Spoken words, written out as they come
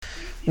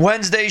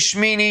Wednesday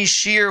Shmini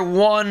Shir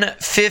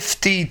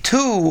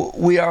 152.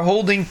 We are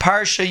holding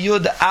Parsha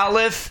Yud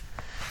Aleph,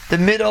 the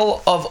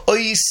middle of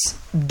Ois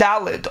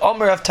Daled.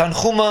 Omer of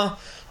Tanchuma,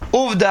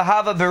 Uvda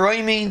Hava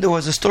Beroimi. There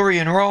was a story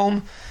in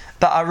Rome.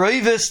 The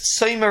Aroivist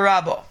Seimer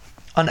Rabba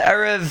on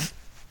Erev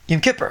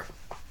Yom Kippur.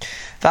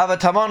 Vava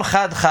Tamon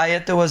Chad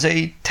Chayet. There was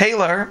a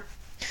tailor.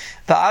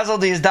 The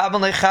Azaldi is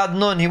Daban Lechad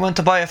Nun. He went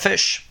to buy a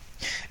fish.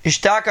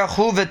 Ishtaka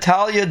Chu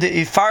Vitalia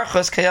de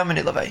Ifarchas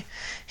Kayamini Levei.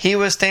 He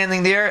was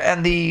standing there,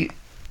 and the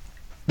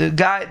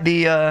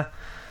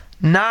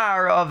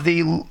nar of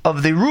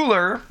the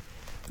ruler,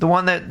 the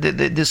one that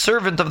the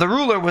servant of the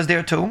ruler was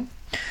there too.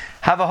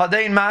 Have a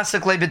hadain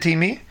masak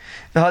lebetimi.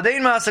 The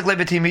hadain masak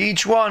lebetimi.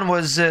 Each one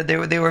was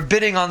they were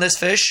bidding on this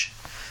fish,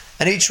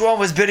 and each one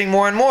was bidding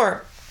more and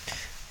more.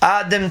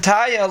 Adim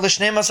taya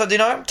l'shnei masar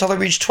dinar till it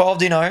reached 12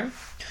 dinar.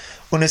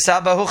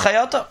 Unisabahu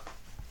chayata.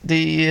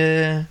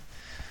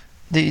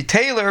 The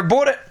tailor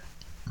bought it.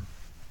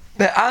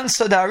 The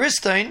answer the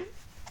Aristain,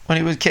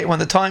 when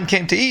the time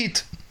came to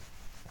eat,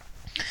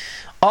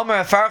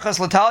 Amar Farchas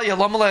Latalia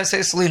Lamala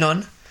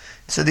Salinon.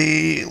 So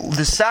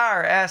the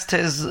Sar asked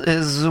his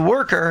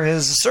worker,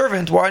 his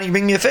servant, why didn't you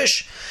bring me a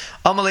fish?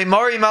 Amalei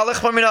Mari Malach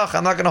Marminach.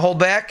 I'm not going to hold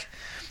back.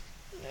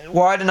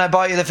 Why didn't I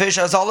buy you the fish?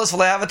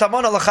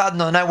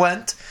 And I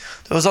went.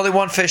 There was only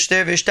one fish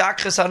there.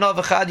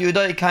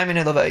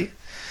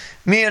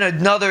 Me and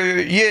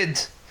another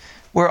Yid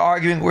we're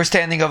arguing, we're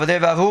standing over there.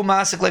 We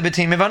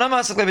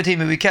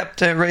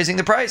kept raising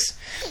the price.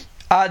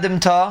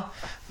 Adam ta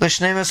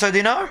l'shnei masar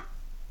dinar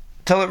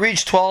till it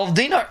reached 12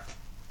 dinar.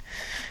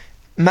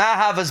 You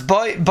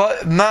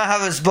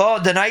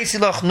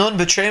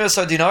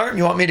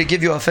want me to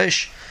give you a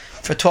fish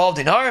for 12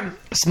 dinar?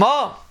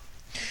 Small.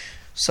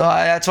 So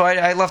that's why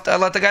I let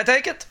the guy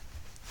take it.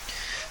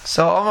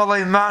 So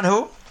Amalei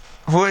Manhu,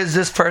 who is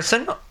this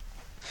person?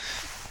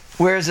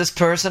 Where is this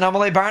person?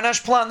 Amalei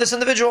Barnash Plan, this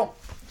individual.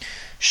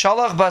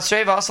 Shalach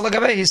Basrei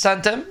Vasalagabe, he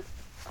sent him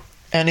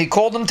and he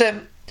called him to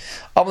him.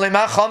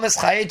 Amlema Chames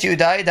Chayet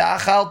Yudai Da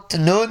Achal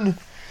Tanun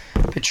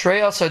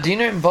Betrayal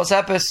Sardiner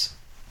Vosapis.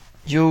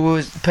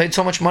 You paid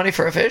so much money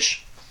for a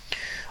fish.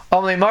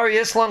 Amlemari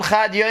Islam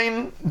Chad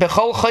Yom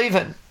Bechol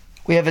Chayven.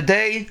 We have a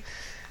day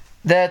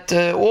that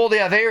all the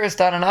Averis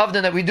that an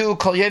Avdan that we do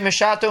Kol Yom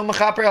Meshato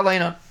Mechaper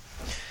Aleina.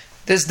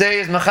 This day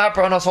is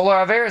Mechaper on us all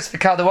our Averis.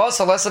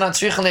 V'kadawasa lesson on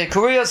Tzrichen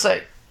Le'Kuria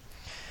say.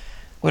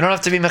 We don't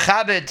have to be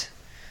Mechabed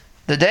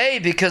the day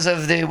because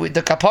of the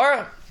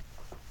kapara.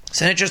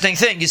 It's an interesting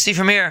thing. You see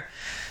from here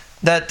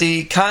that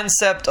the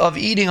concept of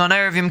eating on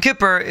Erev Yom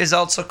Kippur is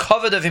also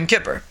covered of Yom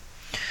Kippur.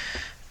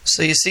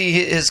 So you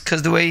see,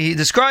 because the way he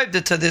described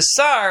it to this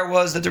Sar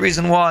was that the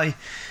reason why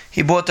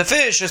he bought the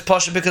fish is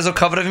partially because of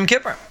covered of Yom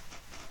Kippur.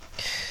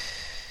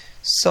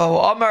 So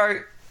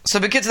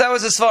Bekitz, that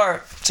was the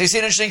Svar. So you see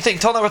an interesting thing.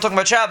 Told them we're talking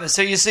about Shabbos.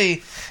 So you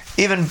see,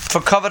 even for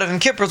covered of Yom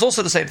Kippur is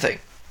also the same thing.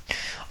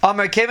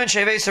 Amar Kevin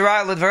Shevei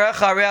Sarai Lidvarecha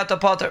Ariata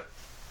Potter.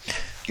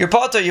 Your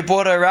potter, you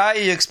bought a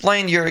rai, you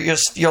explained your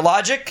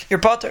logic, your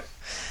potter.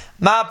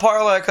 Ma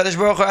parla Kadosh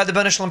Baruch Hu had the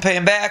Bnei Shalom pay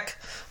him back.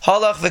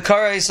 Halach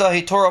v'karei, so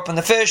he tore open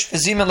the fish.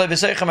 V'zimen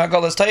le'b'seichem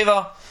agalas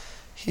teva.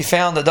 He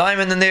found a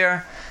diamond in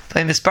there.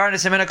 And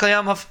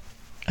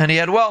he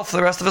had wealth for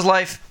the rest of his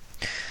life.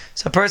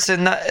 So a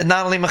person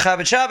not only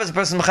Mechabed Shabbos, a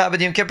person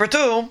Mechabed Yom Kippur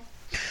too.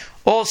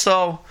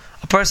 Also,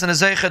 a person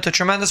is zeicha to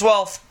tremendous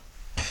wealth.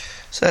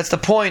 So that's the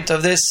point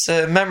of this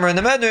memory in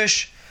the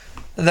Medrash,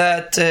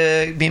 that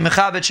being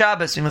Mechabed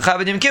Shabbos, being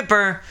Mechabed Yom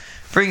Kippur,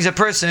 brings a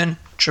person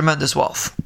tremendous wealth.